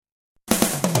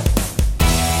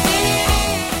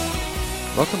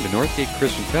Welcome to Northgate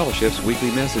Christian Fellowship's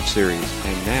weekly message series.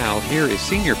 And now, here is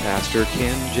Senior Pastor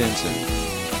Ken Jensen.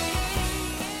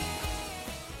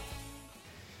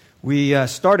 We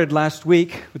started last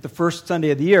week with the first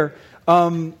Sunday of the year.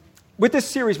 With this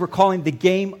series, we're calling The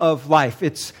Game of Life.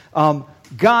 It's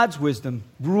God's wisdom,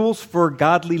 rules for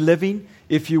godly living,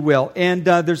 if you will. And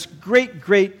there's great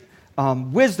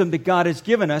wisdom that God has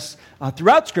given us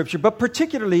throughout Scripture, but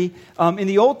particularly in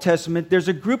the Old Testament, there's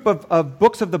a group of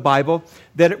books of the Bible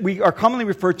that we are commonly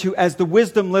referred to as the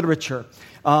wisdom literature.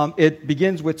 It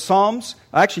begins with Psalms.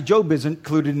 Actually, Job is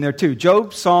included in there too.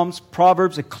 Job, Psalms,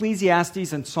 Proverbs,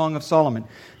 Ecclesiastes, and Song of Solomon.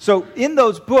 So in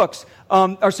those books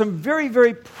are some very,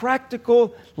 very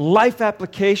practical life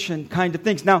application kind of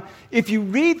things. Now, if you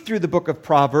read through the book of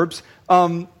Proverbs,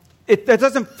 it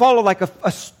doesn't follow like a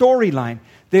storyline.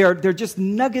 They're just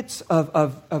nuggets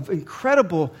of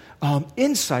incredible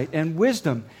insight and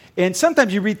wisdom. And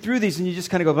sometimes you read through these and you just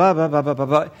kind of go, blah, blah, blah, blah, blah,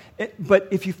 blah. But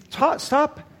if you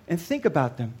stop and think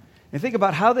about them, and think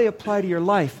about how they apply to your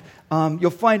life, you'll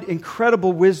find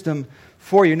incredible wisdom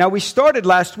for you. Now, we started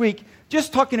last week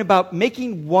just talking about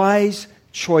making wise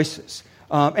choices.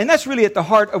 And that's really at the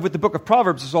heart of what the book of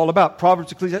Proverbs is all about.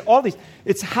 Proverbs, Ecclesiastes, all these.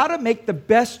 It's how to make the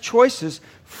best choices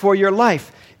for your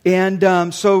life.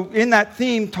 And so in that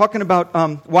theme, talking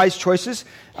about wise choices,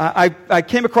 I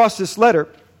came across this letter.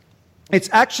 It's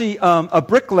actually a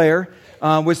bricklayer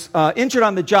was injured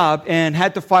on the job and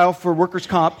had to file for workers'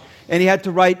 comp, and he had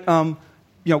to write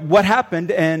what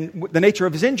happened and the nature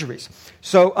of his injuries.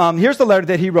 So here's the letter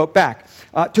that he wrote back.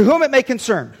 To whom it may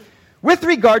concern, with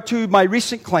regard to my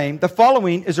recent claim, the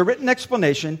following is a written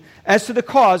explanation as to the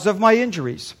cause of my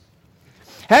injuries.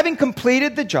 Having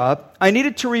completed the job, I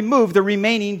needed to remove the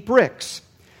remaining bricks.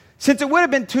 Since it would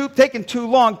have been taken too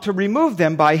long to remove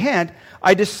them by hand,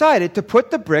 I decided to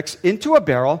put the bricks into a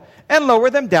barrel and lower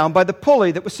them down by the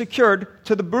pulley that was secured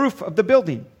to the roof of the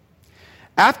building.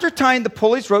 After tying the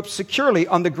pulley's rope securely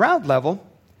on the ground level,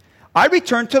 I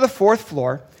returned to the fourth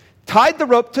floor, tied the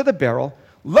rope to the barrel,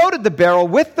 loaded the barrel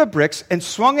with the bricks, and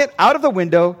swung it out of the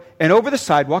window and over the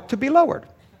sidewalk to be lowered.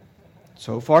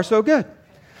 So far, so good.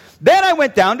 Then I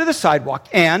went down to the sidewalk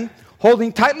and,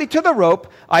 holding tightly to the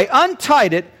rope, I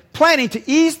untied it, planning to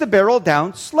ease the barrel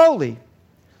down slowly.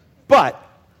 But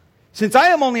since I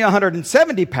am only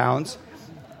 170 pounds,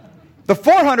 the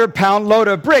 400-pound load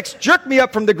of bricks jerked me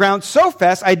up from the ground so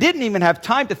fast I didn't even have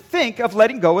time to think of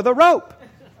letting go of the rope.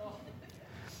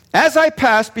 As I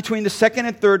passed between the second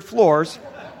and third floors,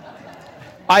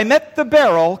 I met the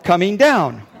barrel coming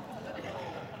down.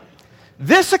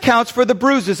 This accounts for the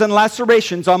bruises and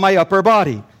lacerations on my upper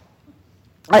body.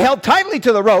 I held tightly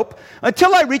to the rope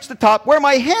until I reached the top where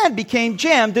my hand became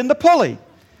jammed in the pulley.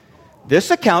 This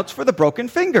accounts for the broken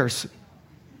fingers.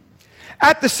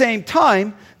 At the same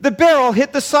time, the barrel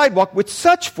hit the sidewalk with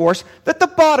such force that the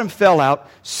bottom fell out,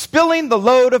 spilling the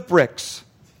load of bricks.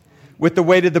 With the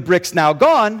weight of the bricks now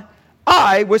gone,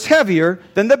 I was heavier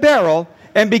than the barrel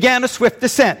and began a swift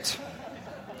descent.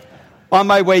 On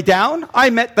my way down, I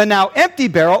met the now empty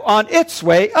barrel on its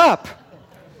way up.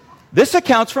 This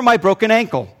accounts for my broken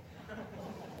ankle.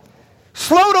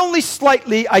 Slowed only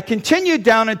slightly, I continued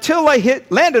down until I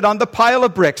landed on the pile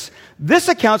of bricks. This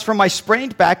accounts for my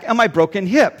sprained back and my broken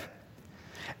hip.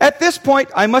 At this point,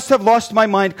 I must have lost my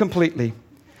mind completely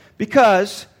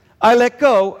because I let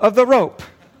go of the rope.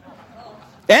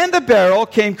 And the barrel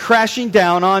came crashing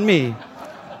down on me.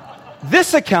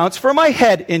 This accounts for my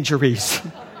head injuries.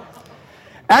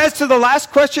 As to the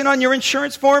last question on your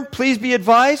insurance form, please be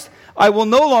advised, I will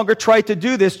no longer try to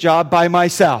do this job by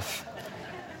myself.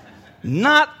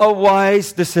 Not a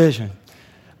wise decision.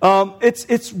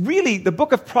 It's really, the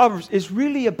book of Proverbs is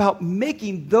really about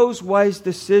making those wise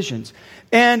decisions.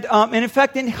 And in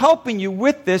fact, in helping you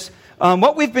with this,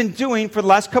 what we've been doing for the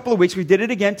last couple of weeks, we did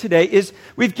it again today, is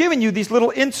we've given you these little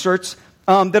inserts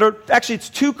that are, actually it's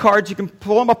 2 cards, you can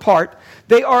pull them apart.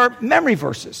 They are memory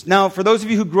verses. Now, for those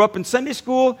of you who grew up in Sunday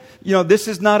school, this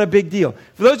is not a big deal.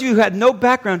 For those of you who had no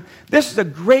background, this is a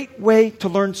great way to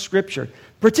learn Scripture,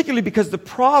 particularly because the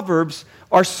Proverbs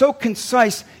are so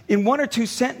concise. In 1 or 2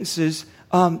 sentences,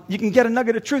 you can get a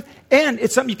nugget of truth, and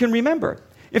it's something you can remember.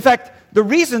 In fact, the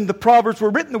reason the Proverbs were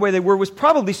written the way they were was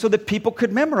probably so that people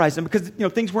could memorize them, because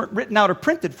things weren't written out or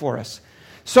printed for us.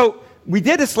 So we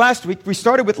did this last week. We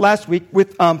started with last week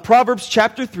with Proverbs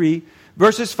chapter 3,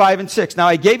 verses 5 and 6. Now,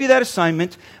 I gave you that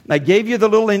assignment. I gave you the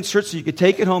little insert so you could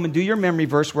take it home and do your memory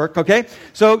verse work, okay?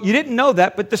 So you didn't know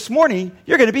that, but this morning,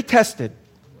 you're going to be tested.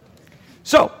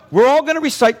 So we're all going to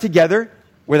recite together,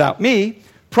 without me,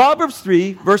 Proverbs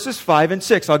 3, verses 5 and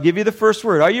 6. I'll give you the first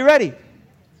word. Are you ready?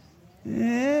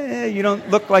 You don't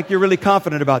look like you're really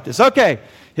confident about this. Okay,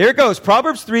 here it goes.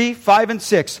 Proverbs 3, 5, and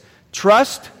 6.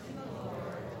 Trust.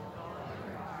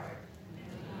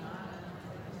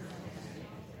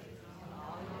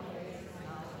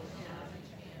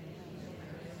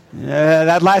 Yeah,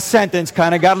 that last sentence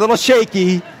kind of got a little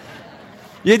shaky.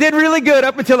 You did really good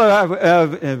up until...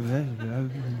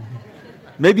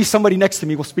 maybe somebody next to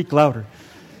me will speak louder.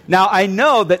 Now, I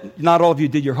know that not all of you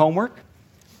did your homework,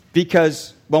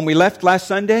 because when we left last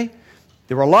Sunday,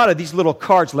 there were a lot of these little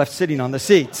cards left sitting on the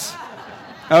seats.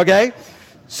 Okay?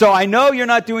 So I know you're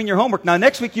not doing your homework. Now,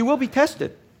 next week you will be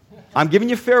tested. I'm giving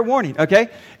you fair warning, okay?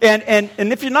 And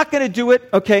if you're not going to do it,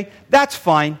 okay, that's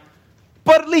fine.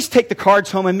 But at least take the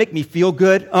cards home and make me feel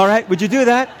good, all right? Would you do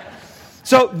that?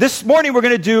 So this morning we're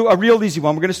going to do a real easy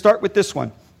one. We're going to start with this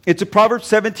one. It's a Proverbs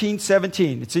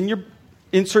 17:17. It's in your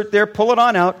insert there. Pull it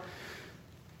on out.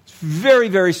 It's very,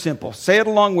 very simple. Say it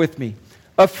along with me.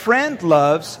 A friend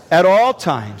loves at all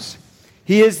times.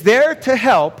 He is there to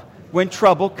help when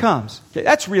trouble comes. Okay,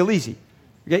 that's real easy.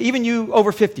 Okay, even you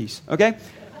over 50s, okay?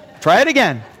 Try it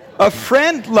again. A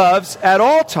friend loves at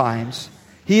all times.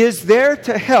 He is there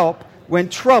to help when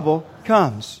trouble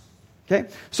comes. Okay?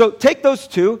 So take those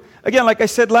two. Again, like I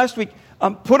said last week,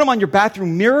 put them on your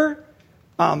bathroom mirror.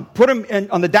 Put them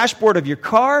on the dashboard of your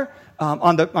car.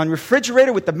 On your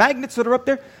refrigerator with the magnets that are up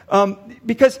there.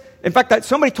 Because, in fact,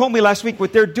 somebody told me last week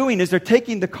what they're doing is they're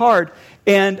taking the card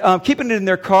and keeping it in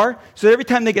their car. So every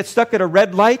time they get stuck at a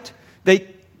red light, they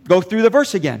go through the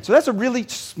verse again. So that's a really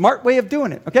smart way of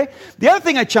doing it. Okay? The other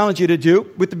thing I challenge you to do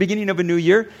with the beginning of a new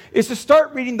year is to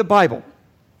start reading the Bible.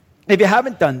 If you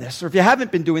haven't done this, or if you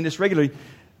haven't been doing this regularly,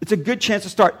 it's a good chance to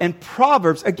start. And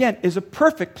Proverbs, again, is a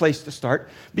perfect place to start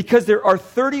because there are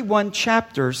 31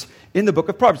 chapters in the book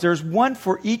of Proverbs. There's one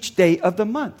for each day of the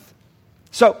month.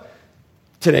 So,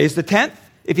 today is the 10th.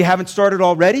 If you haven't started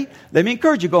already, let me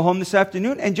encourage you, go home this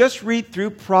afternoon and just read through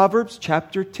Proverbs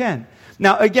chapter 10.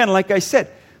 Now, again, like I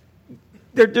said,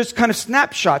 they're just kind of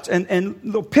snapshots and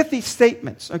little pithy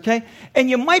statements, okay? And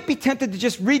you might be tempted to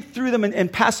just read through them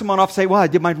and pass them on off and say, well, I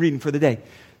did my reading for the day.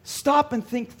 Stop and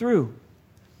think through.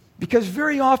 Because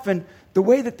very often, the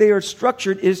way that they are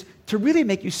structured is to really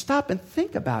make you stop and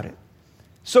think about it.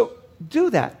 So do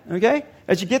that, okay?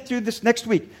 As you get through this next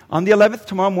week. On the 11th,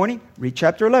 tomorrow morning, read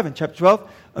chapter 11, chapter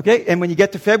 12, okay? And when you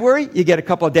get to February, you get a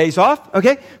couple of days off,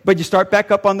 okay? But you start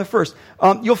back up on the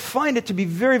 1st. You'll find it to be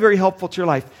very, very helpful to your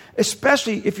life,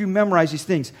 especially if you memorize these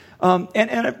things.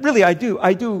 And really, I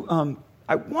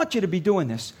want you to be doing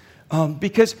this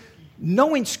because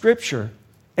knowing Scripture,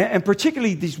 and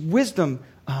particularly these wisdom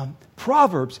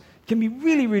Proverbs, can be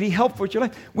really, really helpful to your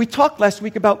life. We talked last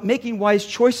week about making wise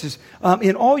choices.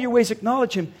 In all your ways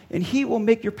acknowledge Him, and He will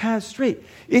make your paths straight.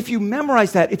 If you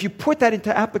memorize that, if you put that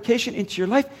into application into your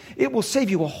life, it will save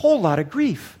you a whole lot of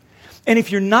grief. And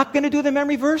if you're not going to do the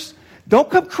memory verse, don't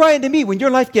come crying to me when your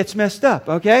life gets messed up,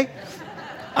 okay?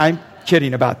 I'm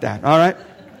kidding about that, all right?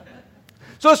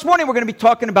 So this morning we're going to be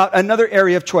talking about another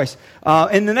area of choice.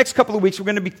 In the next couple of weeks, we're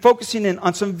going to be focusing in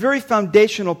on some very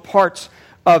foundational parts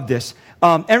of this.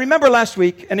 And remember last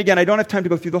week, and again, I don't have time to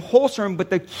go through the whole sermon,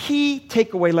 but the key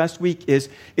takeaway last week is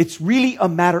it's really a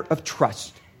matter of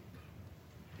trust.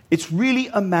 It's really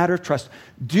a matter of trust.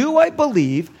 Do I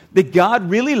believe that God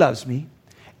really loves me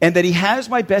and that He has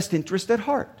my best interest at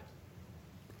heart?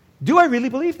 Do I really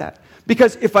believe that?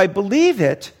 Because if I believe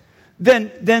it,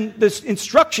 then the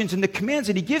instructions and the commands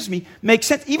that He gives me make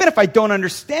sense. Even if I don't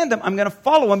understand them, I'm going to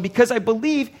follow Him because I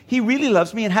believe He really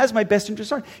loves me and has my best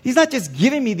interest at heart. He's not just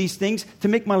giving me these things to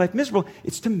make my life miserable.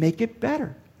 It's to make it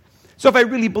better. So if I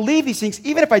really believe these things,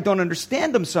 even if I don't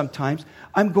understand them sometimes,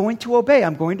 I'm going to obey.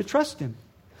 I'm going to trust Him.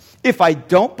 If I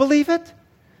don't believe it,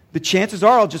 the chances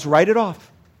are I'll just write it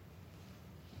off.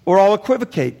 Or I'll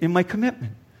equivocate in my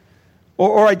commitment.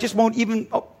 Or I just won't even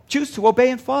choose to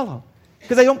obey and follow.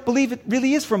 Because I don't believe it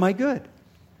really is for my good.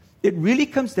 It really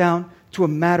comes down to a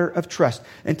matter of trust.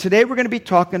 And today we're going to be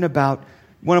talking about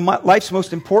one of my life's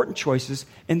most important choices,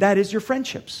 and that is your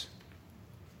friendships.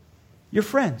 Your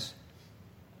friends.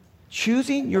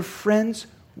 Choosing your friends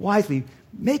wisely.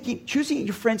 Choosing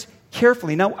your friends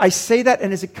carefully. Now, I say that,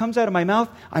 and as it comes out of my mouth,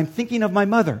 I'm thinking of my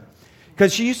mother.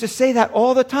 Because she used to say that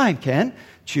all the time, Ken.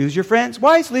 Choose your friends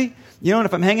wisely. You know, and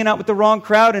if I'm hanging out with the wrong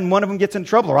crowd and one of them gets in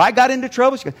trouble, or I got into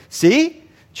trouble, she goes, see?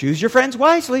 Choose your friends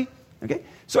wisely. Okay?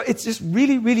 So it's just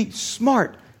really, really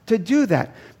smart to do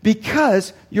that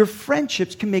because your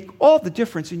friendships can make all the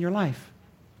difference in your life.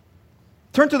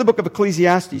 Turn to the book of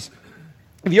Ecclesiastes.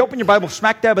 If you open your Bible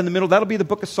smack dab in the middle, that'll be the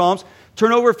book of Psalms.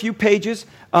 Turn over a few pages.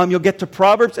 You'll get to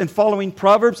Proverbs, and following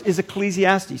Proverbs is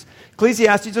Ecclesiastes.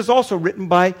 Ecclesiastes is also written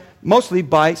mostly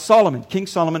by Solomon, King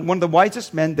Solomon, one of the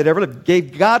wisest men that ever lived,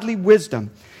 gave godly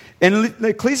wisdom. And in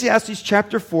Ecclesiastes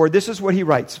chapter 4, this is what he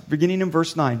writes, beginning in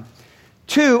verse 9.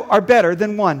 2 are better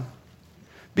than 1,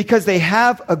 because they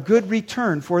have a good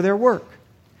return for their work.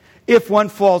 If one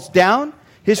falls down,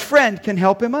 his friend can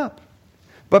help him up.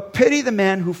 But pity the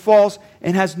man who falls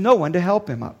and has no one to help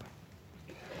him up.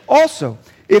 Also,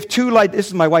 if two lie, this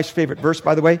is my wife's favorite verse,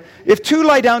 by the way. If two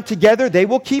lie down together, they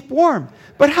will keep warm.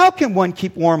 But how can one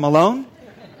keep warm alone?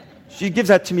 She gives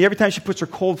that to me every time she puts her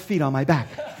cold feet on my back.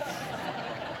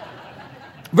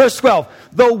 Verse 12,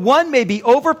 though one may be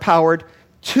overpowered,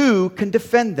 two can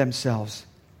defend themselves.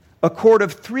 A cord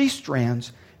of 3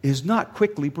 strands is not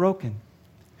quickly broken.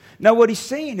 Now, what he's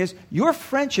saying is your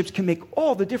friendships can make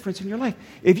all the difference in your life.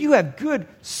 If you have good,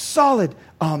 solid,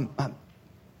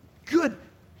 good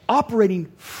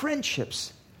operating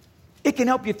friendships, it can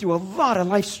help you through a lot of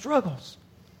life struggles.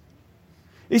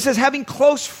 He says having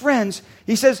close friends,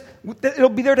 he says it'll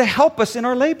be there to help us in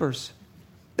our labors.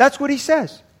 That's what he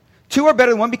says. 2 are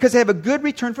better than 1 because they have a good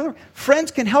return for them. Friends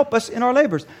can help us in our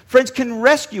labors. Friends can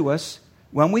rescue us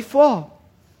when we fall.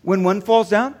 When one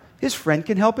falls down, his friend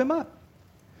can help him up.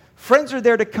 Friends are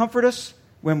there to comfort us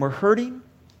when we're hurting,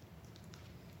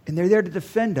 and they're there to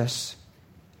defend us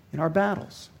in our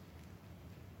battles.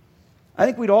 I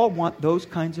think we'd all want those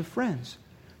kinds of friends.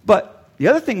 But the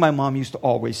other thing my mom used to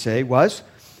always say was,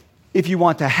 if you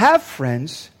want to have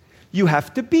friends, you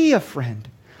have to be a friend.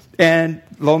 And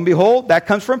lo and behold, that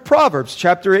comes from Proverbs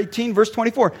chapter 18, verse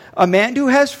 24. A man who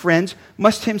has friends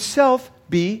must himself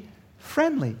be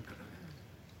friendly.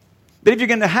 But if you're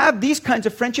going to have these kinds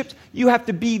of friendships, you have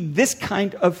to be this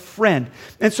kind of friend.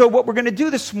 And so what we're going to do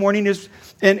this morning is,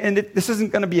 and this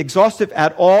isn't going to be exhaustive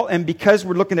at all, and because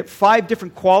we're looking at 5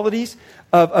 different qualities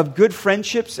of good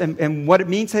friendships and what it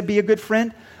means to be a good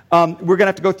friend, we're going to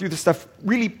have to go through this stuff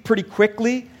really pretty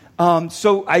quickly.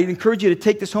 So I encourage you to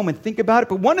take this home and think about it.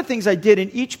 But one of the things I did in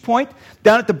each point,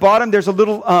 down at the bottom, there's a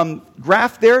little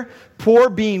graph there, poor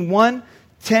being 1,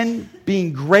 10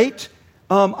 being great.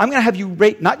 I'm going to have you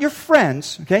rate, not your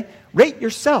friends, okay? Rate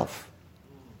yourself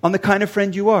on the kind of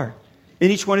friend you are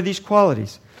in each one of these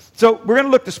qualities. So we're going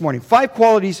to look this morning. 5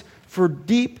 qualities for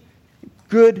deep,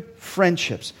 good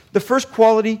friendships. The first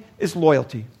quality is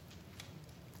loyalty.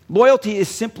 Loyalty is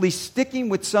simply sticking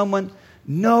with someone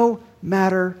no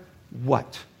matter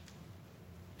what.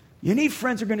 You need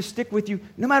friends who are going to stick with you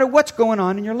no matter what's going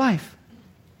on in your life.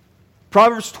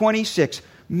 Proverbs 26.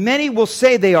 Many will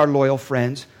say they are loyal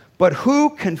friends, but who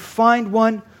can find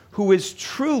one who is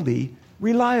truly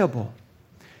reliable?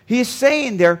 He is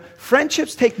saying there,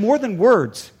 friendships take more than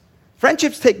words.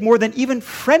 Friendships take more than even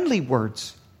friendly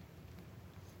words.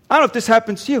 I don't know if this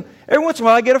happens to you. Every once in a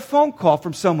while I get a phone call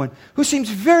from someone who seems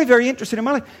very, very interested in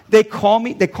my life. They call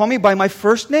me by my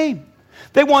first name.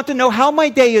 They want to know how my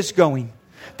day is going.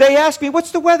 They ask me, what's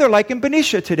the weather like in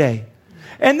Benicia today?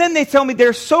 And then they tell me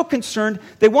they're so concerned,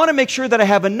 they want to make sure that I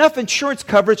have enough insurance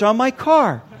coverage on my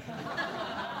car.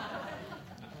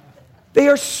 They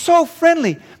are so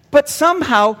friendly. But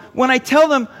somehow, when I tell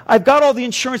them I've got all the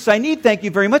insurance I need, thank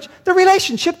you very much, the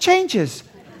relationship changes.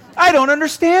 I don't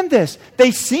understand this.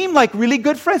 They seem like really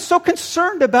good friends, so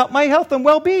concerned about my health and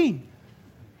well-being.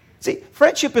 See,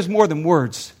 friendship is more than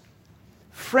words.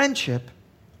 Friendship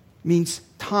means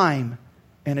time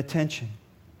and attention.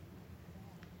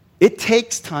 It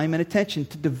takes time and attention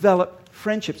to develop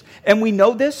friendships. And we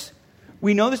know this.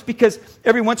 We know this because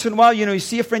every once in a while, you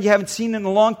see a friend you haven't seen in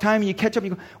a long time and you catch up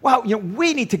and you go, wow,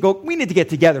 we need to get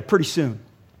together pretty soon.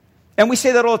 And we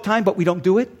say that all the time, but we don't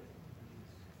do it.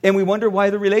 And we wonder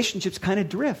why the relationships kind of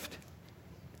drift.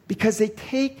 Because they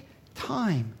take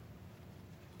time.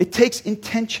 It takes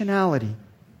intentionality.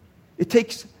 It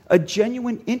takes a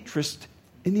genuine interest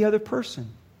in the other person.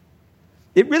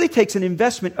 It really takes an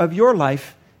investment of your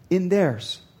life in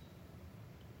theirs.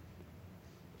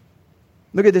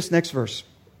 Look at this next verse.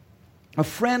 A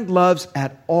friend loves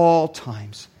at all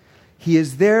times. He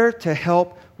is there to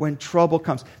help when trouble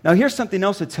comes. Now, here's something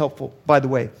else that's helpful, by the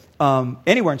way,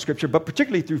 anywhere in Scripture, but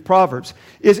particularly through Proverbs,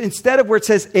 is instead of where it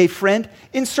says a friend,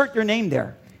 insert your name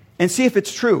there and see if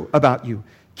it's true about you.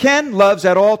 Ken loves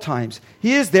at all times.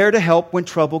 He is there to help when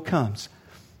trouble comes.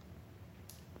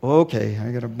 Okay,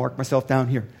 I got to mark myself down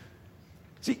here.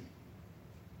 See,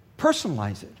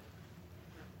 personalize it.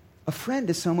 A friend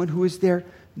is someone who is there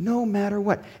no matter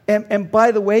what. And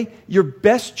by the way, your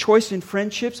best choice in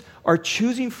friendships are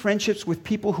choosing friendships with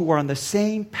people who are on the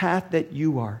same path that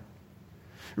you are.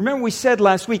 Remember we said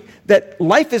last week that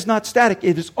life is not static.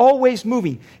 It is always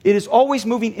moving. It is always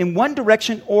moving in one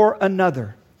direction or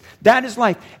another. That is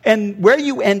life. And where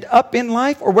you end up in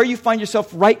life, or where you find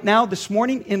yourself right now, this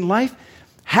morning in life,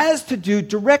 has to do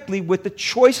directly with the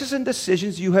choices and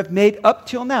decisions you have made up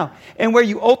till now. And where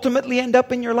you ultimately end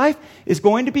up in your life is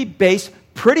going to be based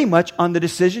pretty much on the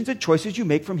decisions and choices you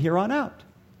make from here on out.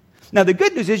 Now, the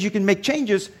good news is you can make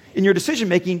changes in your decision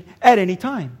making at any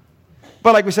time.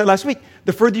 But like we said last week,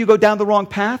 the further you go down the wrong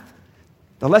path,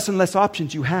 the less and less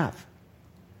options you have.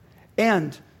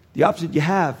 And the options you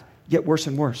have get worse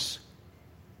and worse.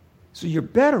 So you're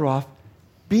better off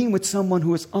being with someone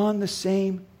who is on the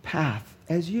same path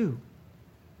as you.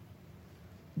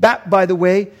 That, by the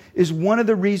way, is one of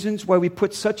the reasons why we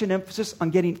put such an emphasis on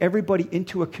getting everybody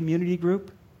into a community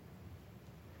group.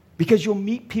 Because you'll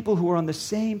meet people who are on the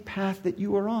same path that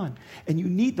you are on. And you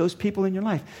need those people in your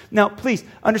life. Now, please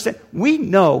understand, we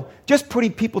know just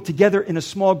putting people together in a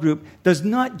small group does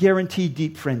not guarantee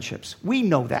deep friendships. We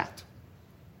know that.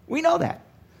 We know that.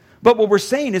 But what we're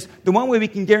saying is the one way we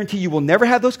can guarantee you will never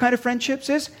have those kind of friendships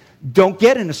is don't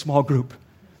get in a small group.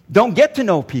 Don't get to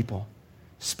know people.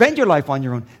 Spend your life on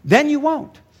your own. Then you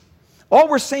won't. All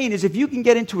we're saying is if you can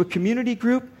get into a community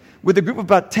group with a group of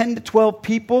about 10 to 12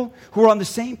 people who are on the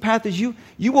same path as you,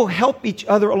 you will help each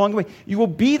other along the way. You will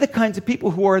be the kinds of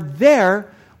people who are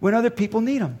there when other people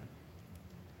need them.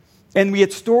 And we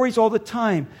get stories all the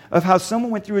time of how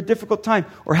someone went through a difficult time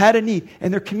or had a need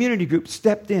and their community group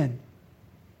stepped in.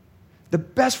 The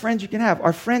best friends you can have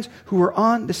are friends who are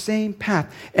on the same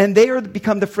path. And they are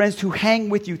become the friends who hang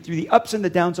with you through the ups and the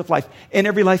downs of life. And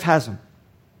every life has them.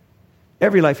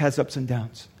 Every life has ups and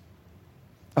downs.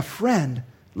 A friend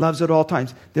loves at all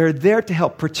times. They're there to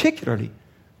help, particularly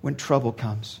when trouble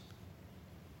comes.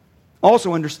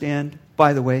 Also understand,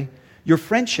 by the way, your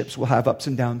friendships will have ups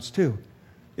and downs too.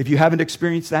 If you haven't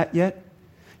experienced that yet,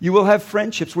 you will have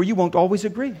friendships where you won't always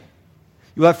agree.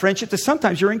 You'll have friendships that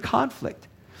sometimes you're in conflict.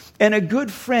 And a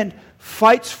good friend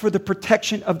fights for the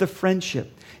protection of the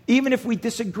friendship. Even if we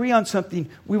disagree on something,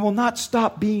 we will not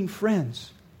stop being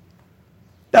friends.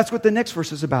 That's what the next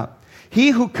verse is about. He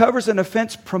who covers an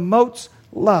offense promotes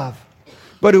love,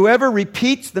 but whoever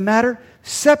repeats the matter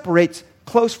separates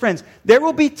close friends. There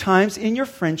will be times in your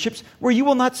friendships where you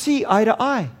will not see eye to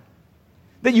eye,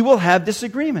 that you will have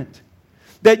disagreement,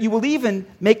 that you will even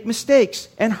make mistakes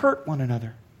and hurt one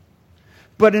another.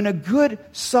 But in a good,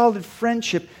 solid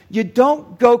friendship, you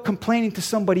don't go complaining to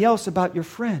somebody else about your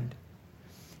friend.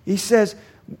 He says,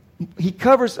 he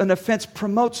covers an offense,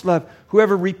 promotes love.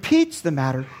 Whoever repeats the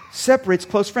matter separates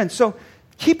close friends. So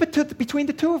keep it between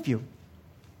the two of you.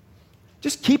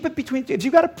 Just keep it between, if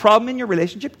you've got a problem in your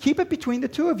relationship, keep it between the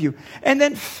two of you. And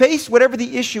then face whatever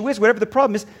the issue is, whatever the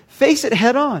problem is, face it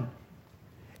head on.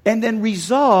 And then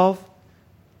resolve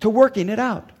to working it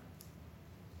out.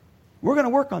 We're going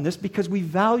to work on this because we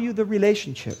value the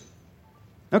relationship.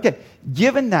 Okay,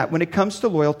 given that, when it comes to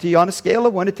loyalty, on a scale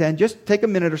of 1 to 10, just take a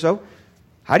minute or so.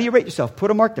 How do you rate yourself? Put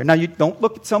a mark there. Now, you don't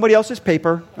look at somebody else's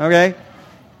paper, okay?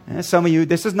 And some of you,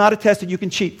 this is not a test that you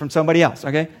can cheat from somebody else,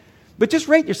 okay? But just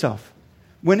rate yourself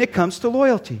when it comes to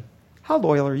loyalty. How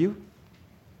loyal are you?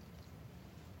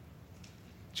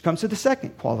 Which comes to the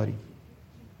second quality,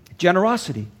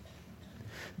 generosity.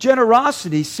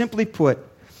 Generosity, simply put,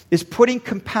 is putting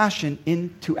compassion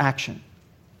into action.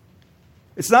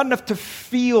 It's not enough to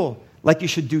feel like you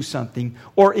should do something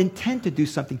or intend to do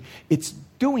something. It's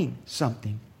doing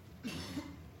something.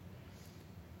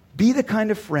 Be the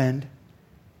kind of friend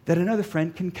that another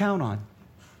friend can count on,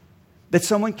 that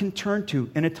someone can turn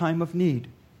to in a time of need.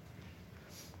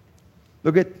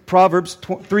 Look at Proverbs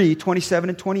 3, 27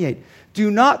 and 28.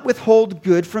 Do not withhold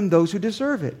good from those who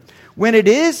deserve it. When it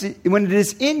is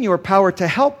in your power to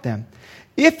help them,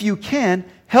 if you can,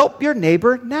 help your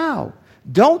neighbor now.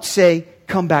 Don't say,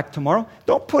 come back tomorrow.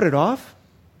 Don't put it off.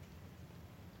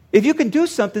 If you can do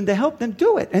something to help them,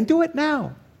 do it. And do it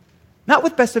now. Not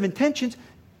with best of intentions,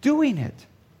 doing it.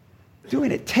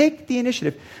 Doing it. Take the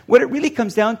initiative. What it really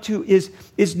comes down to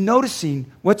is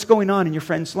noticing what's going on in your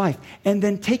friend's life and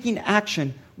then taking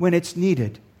action when it's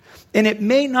needed. And it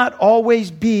may not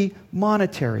always be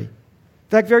monetary. In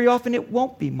fact, very often it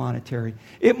won't be monetary.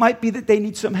 It might be that they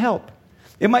need some help.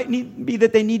 It might be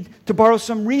that they need to borrow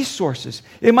some resources.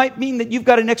 It might mean that you've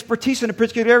got an expertise in a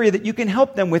particular area that you can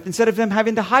help them with instead of them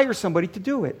having to hire somebody to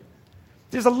do it.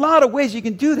 There's a lot of ways you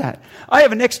can do that. I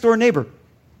have a next-door neighbor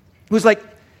who's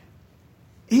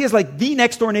he is like the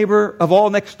next-door neighbor of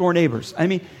all next-door neighbors. I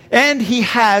mean, and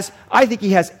I think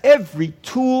he has every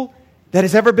tool that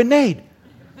has ever been made.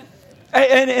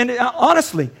 And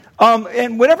honestly,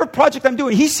 And whatever project I'm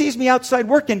doing, he sees me outside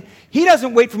working. He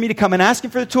doesn't wait for me to come and ask him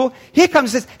for the tool. He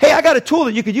comes and says, hey, I got a tool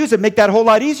that you could use that make that a whole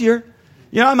lot easier.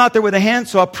 You know, I'm out there with a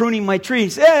handsaw pruning my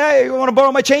trees. Hey, you want to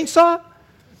borrow my chainsaw?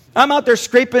 I'm out there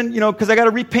scraping, because I got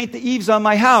to repaint the eaves on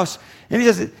my house. And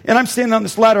he says, and I'm standing on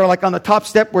this ladder, like on the top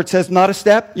step where it says not a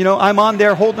step. I'm on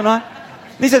there holding on.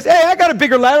 And he says, hey, I got a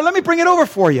bigger ladder. Let me bring it over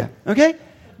for you. Okay?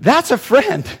 That's a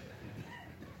friend.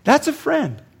 That's a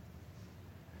friend.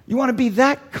 You want to be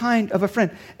that kind of a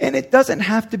friend. And it doesn't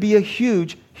have to be a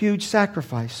huge, huge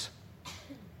sacrifice.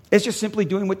 It's just simply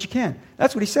doing what you can.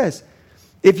 That's what he says.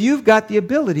 If you've got the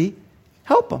ability,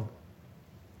 help them.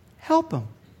 Help them.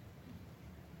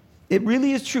 It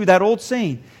really is true, that old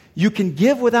saying, you can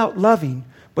give without loving,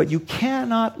 but you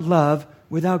cannot love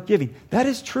without giving. That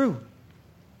is true.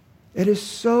 It is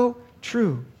so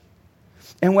true.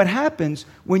 And what happens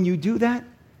when you do that,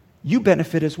 you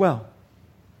benefit as well.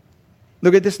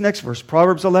 Look at this next verse,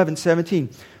 Proverbs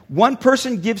 11:17. One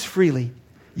person gives freely,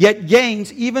 yet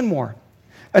gains even more.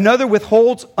 Another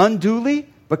withholds unduly,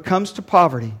 but comes to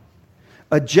poverty.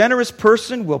 A generous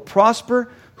person will prosper.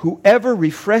 Whoever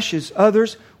refreshes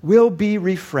others will be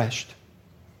refreshed.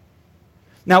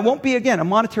 Now, it won't be, again, a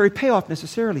monetary payoff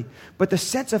necessarily, but the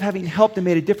sense of having helped and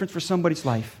made a difference for somebody's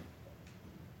life.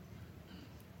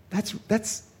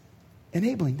 That's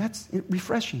enabling. That's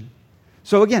refreshing.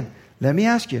 So again, let me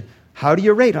ask you, how do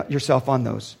you rate yourself on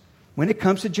those? When it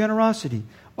comes to generosity,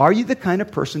 are you the kind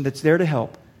of person that's there to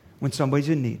help when somebody's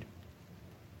in need?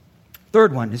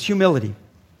 Third one is humility.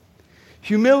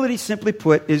 Humility, simply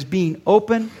put, is being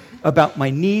open about my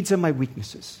needs and my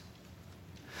weaknesses.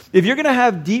 If you're going to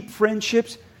have deep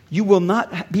friendships, you will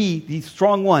not be the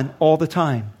strong one all the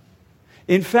time.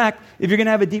 In fact, if you're going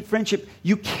to have a deep friendship,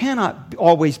 you cannot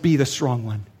always be the strong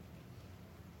one.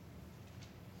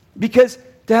 Because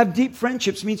to have deep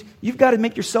friendships means you've got to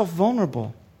make yourself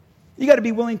vulnerable. You've got to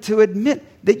be willing to admit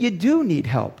that you do need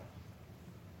help.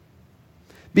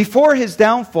 Before his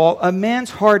downfall, a man's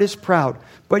heart is proud,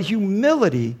 but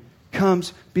humility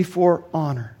comes before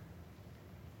honor.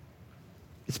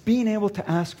 It's being able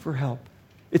to ask for help.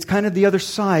 It's kind of the other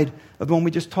side of the one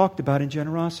we just talked about in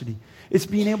generosity. It's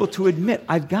being able to admit,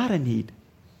 I've got a need.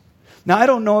 Now, I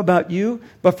don't know about you,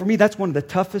 but for me, that's one of the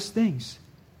toughest things.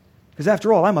 Because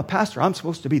after all, I'm a pastor. I'm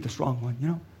supposed to be the strong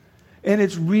one, And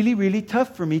it's really, really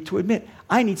tough for me to admit,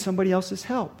 I need somebody else's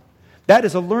help. That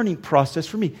is a learning process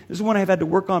for me. This is one I've had to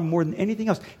work on more than anything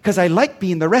else. Because I like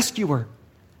being the rescuer.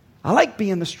 I like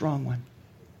being the strong one.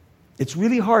 It's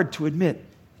really hard to admit,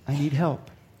 I need help.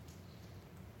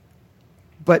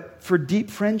 But for deep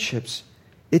friendships,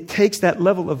 it takes that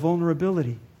level of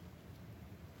vulnerability.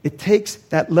 It takes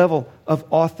that level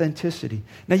of authenticity.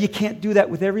 Now, you can't do that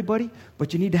with everybody,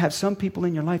 but you need to have some people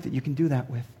in your life that you can do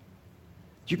that with.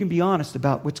 You can be honest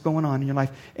about what's going on in your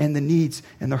life and the needs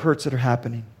and the hurts that are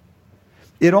happening.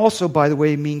 It also, by the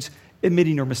way, means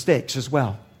admitting your mistakes as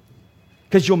well.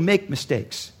 Because you'll make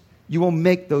mistakes. You will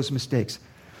make those mistakes.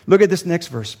 Look at this next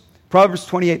verse. Proverbs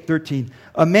 28:13.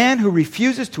 A man who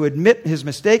refuses to admit his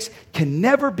mistakes can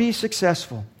never be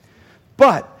successful.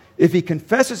 But if he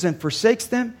confesses and forsakes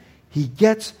them, he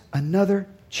gets another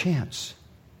chance.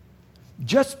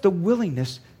 Just the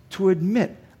willingness to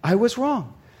admit, I was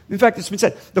wrong. In fact, it's been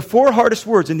said, the 4 hardest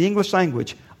words in the English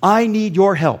language, I need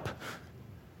your help.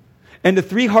 And the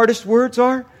 3 hardest words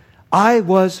are, I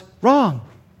was wrong.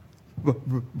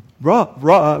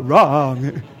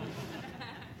 Wrong.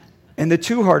 And the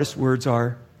 2 hardest words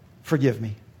are, forgive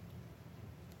me.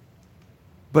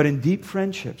 But in deep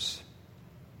friendships,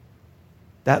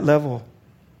 that level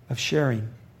of sharing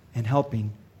and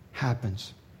helping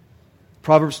happens.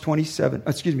 Proverbs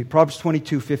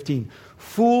 22:15.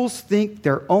 Fools think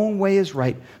their own way is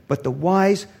right, but the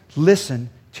wise listen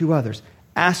to others,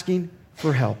 asking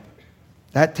for help.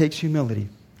 That takes humility.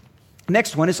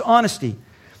 Next one is honesty.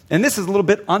 And this is a little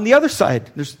bit on the other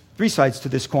side. There's 3 sides to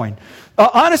this coin.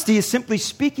 Honesty is simply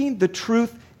speaking the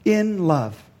truth in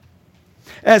love.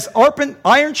 As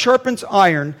iron sharpens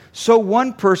iron, so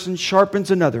one person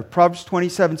sharpens another. Proverbs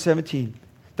 27:17.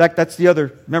 In fact, that's the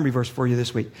other memory verse for you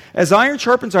this week. As iron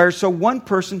sharpens iron, so one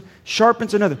person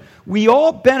sharpens another. We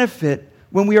all benefit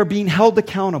when we are being held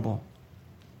accountable.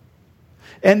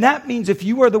 And that means if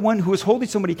you are the one who is holding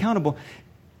somebody accountable,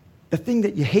 the thing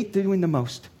that you hate doing the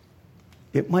most,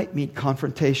 it might mean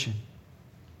confrontation.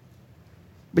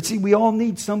 But see, we all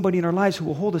need somebody in our lives who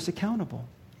will hold us accountable.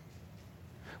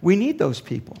 We need those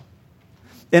people.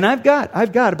 And I've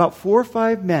got about 4 or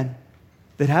 5 men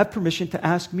that have permission to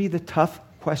ask me the tough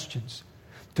questions,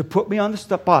 to put me on the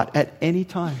spot at any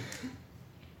time.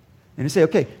 And to say,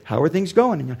 okay, how are things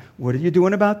going? And what are you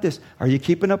doing about this? Are you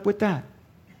keeping up with that?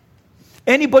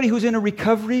 Anybody who's in a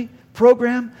recovery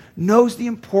program knows the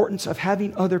importance of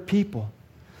having other people.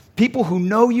 People who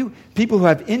know you, people who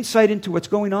have insight into what's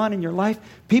going on in your life,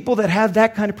 people that have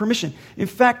that kind of permission. In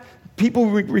fact,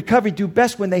 people in recovery do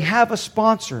best when they have a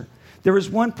sponsor. There is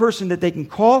one person that they can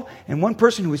call and one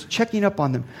person who is checking up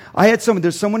on them.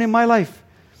 There's someone in my life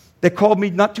that called me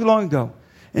not too long ago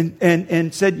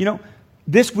and said,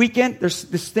 this weekend there's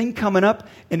this thing coming up,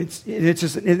 and it's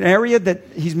just an area that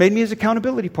he's made me his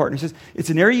accountability partner. He says, it's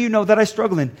an area that I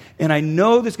struggle in, and I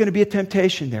know there's going to be a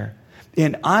temptation there.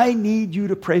 And I need you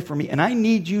to pray for me, and I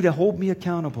need you to hold me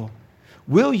accountable.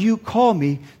 Will you call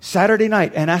me Saturday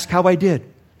night and ask how I did?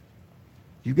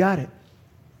 You got it.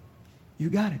 You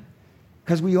got it.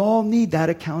 Because we all need that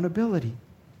accountability.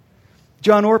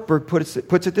 John Ortberg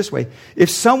puts it this way. If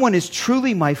someone is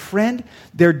truly my friend,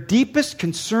 their deepest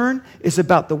concern is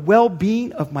about the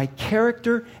well-being of my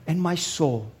character and my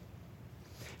soul.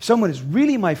 If someone is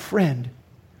really my friend,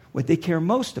 what they care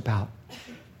most about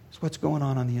is what's going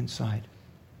on the inside.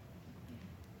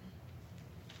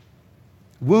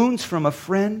 Wounds from a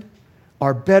friend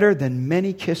are better than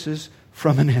many kisses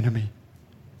from an enemy.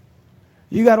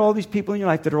 You got all these people in your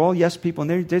life that are all yes people,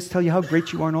 and they just tell you how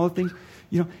great you are and all the things.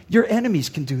 Your enemies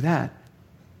can do that.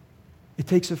 It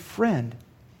takes a friend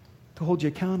to hold you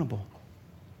accountable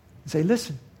and say,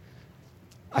 listen,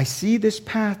 I see this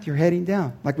path you're heading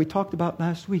down, like we talked about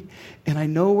last week, and I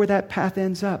know where that path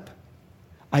ends up.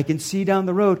 I can see down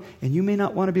the road, and you may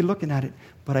not want to be looking at it,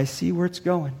 but I see where it's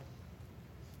going.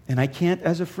 And I can't,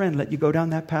 as a friend, let you go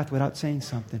down that path without saying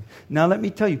something. Now, let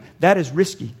me tell you, that is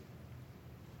risky.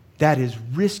 That is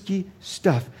risky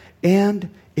stuff, and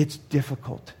it's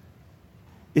difficult.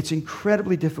 It's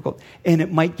incredibly difficult, and it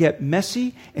might get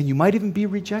messy, and you might even be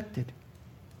rejected.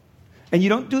 And you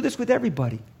don't do this with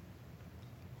everybody,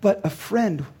 but a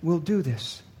friend will do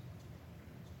this.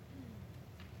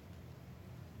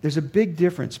 There's a big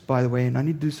difference, by the way, and I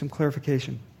need to do some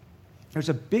clarification. There's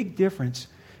a big difference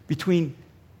between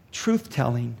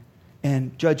truth-telling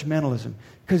and judgmentalism,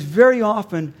 because very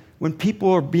often when people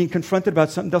are being confronted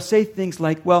about something, they'll say things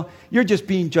like, well, you're just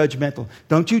being judgmental.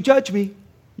 Don't you judge me.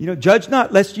 Judge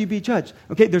not, lest you be judged.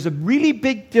 Okay, there's a really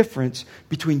big difference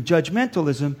between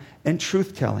judgmentalism and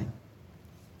truth-telling.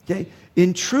 Okay,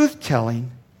 in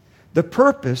truth-telling, the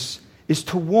purpose is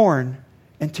to warn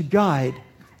and to guide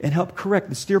and help correct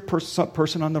and steer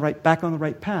person on the right, back on the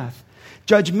right path.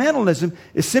 Judgmentalism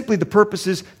is simply the purpose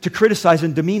is to criticize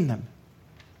and demean them.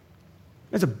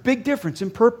 There's a big difference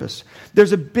in purpose.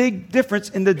 There's a big difference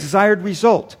in the desired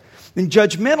result. In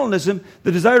judgmentalism,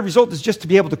 the desired result is just to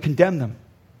be able to condemn them,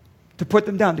 to put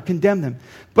them down, to condemn them.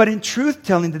 But in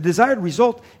truth-telling, the desired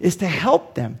result is to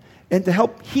help them and to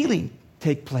help healing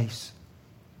take place.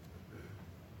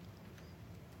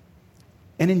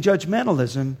 And in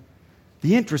judgmentalism,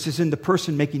 the interest is in the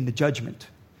person making the judgment,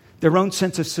 their own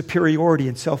sense of superiority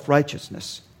and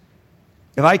self-righteousness.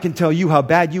 If I can tell you how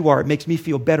bad you are, it makes me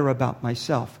feel better about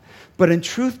myself. But in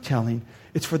truth-telling,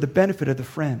 it's for the benefit of the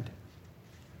friend.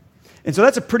 And so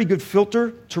that's a pretty good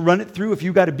filter to run it through if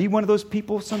you've got to be one of those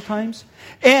people sometimes.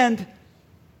 And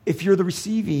if you're the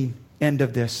receiving end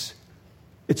of this,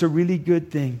 it's a really good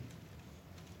thing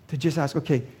to just ask,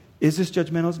 okay, is this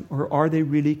judgmentalism or are they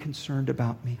really concerned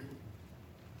about me?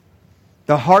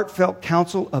 The heartfelt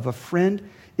counsel of a friend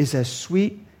is as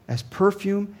sweet as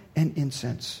perfume and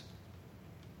incense.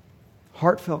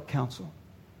 Heartfelt counsel.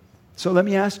 So let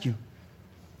me ask you,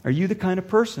 are you the kind of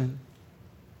person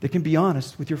that can be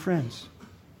honest with your friends,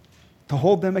 to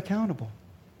hold them accountable?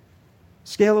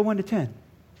 Scale of 1 to 10.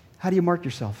 How do you mark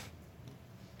yourself?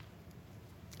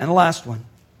 And the last one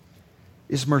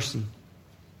is mercy.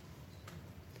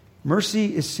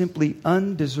 Mercy is simply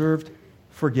undeserved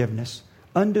forgiveness,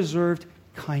 undeserved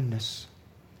kindness,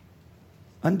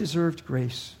 undeserved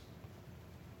grace.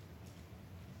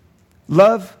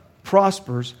 Love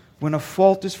prospers when a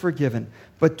fault is forgiven,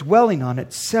 but dwelling on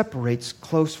it separates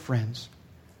close friends.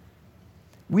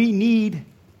 We need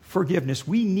forgiveness.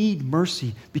 We need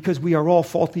mercy because we are all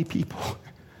faulty people.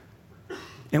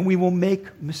 And we will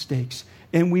make mistakes.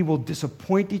 And we will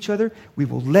disappoint each other. We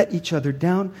will let each other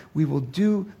down. We will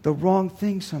do the wrong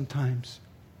thing sometimes.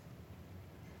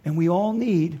 And we all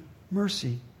need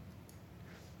mercy.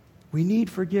 We need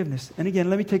forgiveness. And again,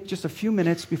 let me take just a few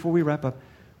minutes before we wrap up.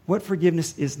 What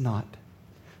forgiveness is not.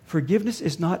 Forgiveness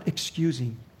is not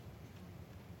excusing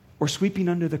or sweeping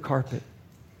under the carpet.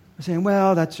 Or saying,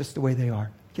 well, that's just the way they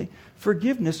are. Okay?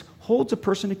 Forgiveness holds a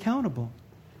person accountable.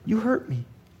 You hurt me.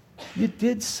 You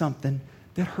did something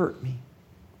that hurt me.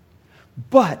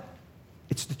 But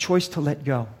it's the choice to let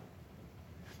go.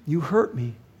 You hurt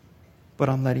me, but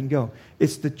I'm letting go.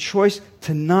 It's the choice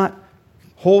to not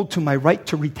hold to my right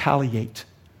to retaliate,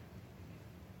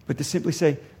 but to simply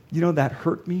say, you know, that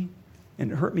hurt me,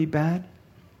 and it hurt me bad,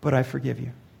 but I forgive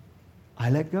you. I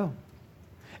let go.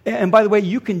 And by the way,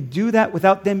 you can do that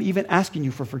without them even asking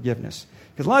you for forgiveness.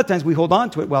 Because a lot of times we hold on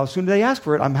to it. Well, as soon as they ask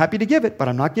for it, I'm happy to give it, but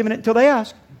I'm not giving it until they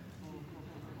ask.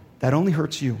 That only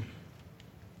hurts you.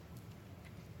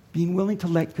 Being willing to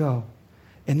let go.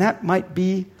 And that might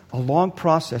be a long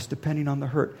process depending on the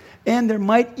hurt. And there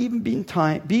might even be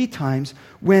times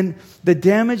when the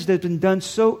damage that's been done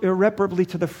so irreparably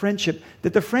to the friendship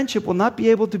that the friendship will not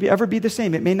be able to ever be the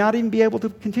same. It may not even be able to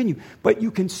continue, but you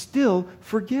can still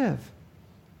forgive.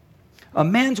 A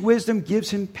man's wisdom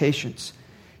gives him patience.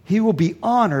 He will be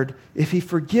honored if he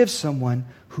forgives someone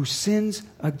who sins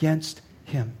against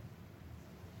him.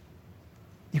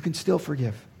 You can still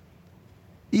forgive,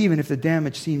 even if the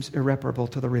damage seems irreparable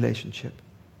to the relationship.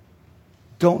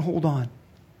 Don't hold on.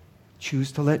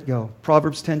 Choose to let go.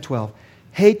 Proverbs 10:12.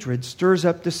 Hatred stirs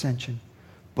up dissension,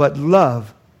 but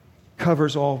love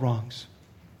covers all wrongs.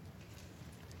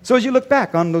 So as you look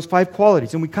back on those 5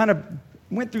 qualities, and we kind of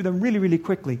went through them really, really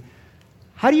quickly,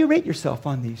 how do you rate yourself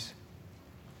on these?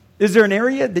 Is there an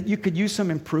area that you could use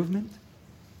some improvement?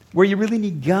 Where you really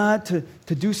need God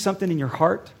to do something in your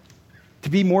heart? To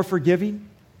be more forgiving?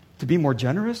 To be more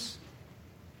generous?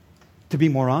 To be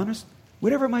more honest?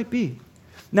 Whatever it might be.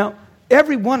 Now,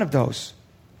 every one of those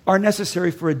are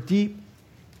necessary for a deep,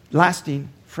 lasting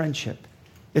friendship.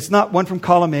 It's not one from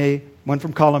column A, one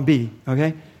from column B,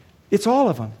 okay? It's all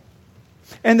of them.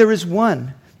 And there is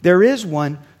one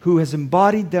who has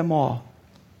embodied them all.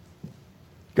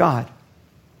 God,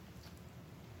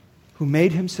 who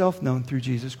made himself known through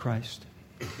Jesus Christ.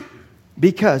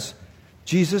 Because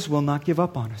Jesus will not give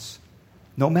up on us,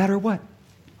 no matter what.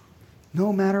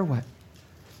 No matter what.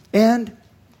 And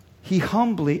he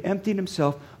humbly emptied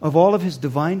himself of all of his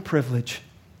divine privilege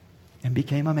and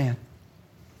became a man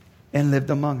and lived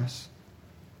among us.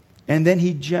 And then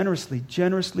he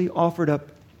generously offered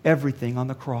up everything on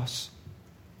the cross.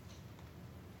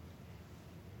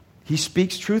 He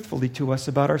speaks truthfully to us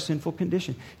about our sinful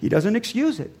condition. He doesn't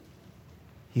excuse it.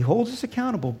 He holds us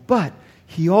accountable, but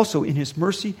he also, in his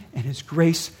mercy and his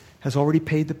grace, has already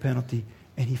paid the penalty,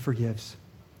 and he forgives.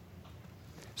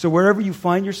 So wherever you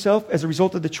find yourself as a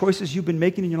result of the choices you've been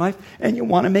making in your life, and you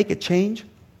want to make a change,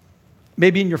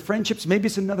 maybe in your friendships, maybe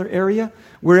it's another area,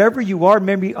 wherever you are,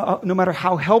 maybe no matter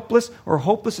how helpless or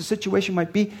hopeless the situation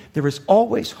might be, there is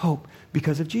always hope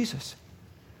because of Jesus.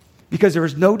 Because there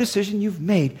is no decision you've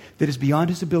made that is beyond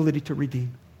his ability to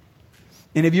redeem.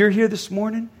 And if you're here this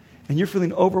morning and you're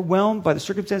feeling overwhelmed by the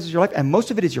circumstances of your life, and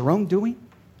most of it is your own doing,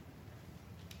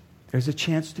 there's a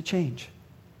chance to change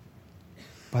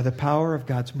by the power of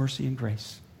God's mercy and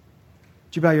grace.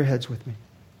 Would you bow your heads with me?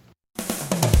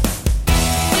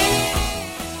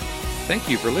 Thank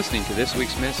you for listening to this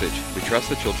week's message. We trust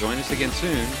that you'll join us again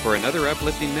soon for another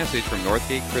uplifting message from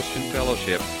Northgate Christian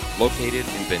Fellowship, located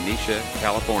in Benicia,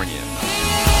 California.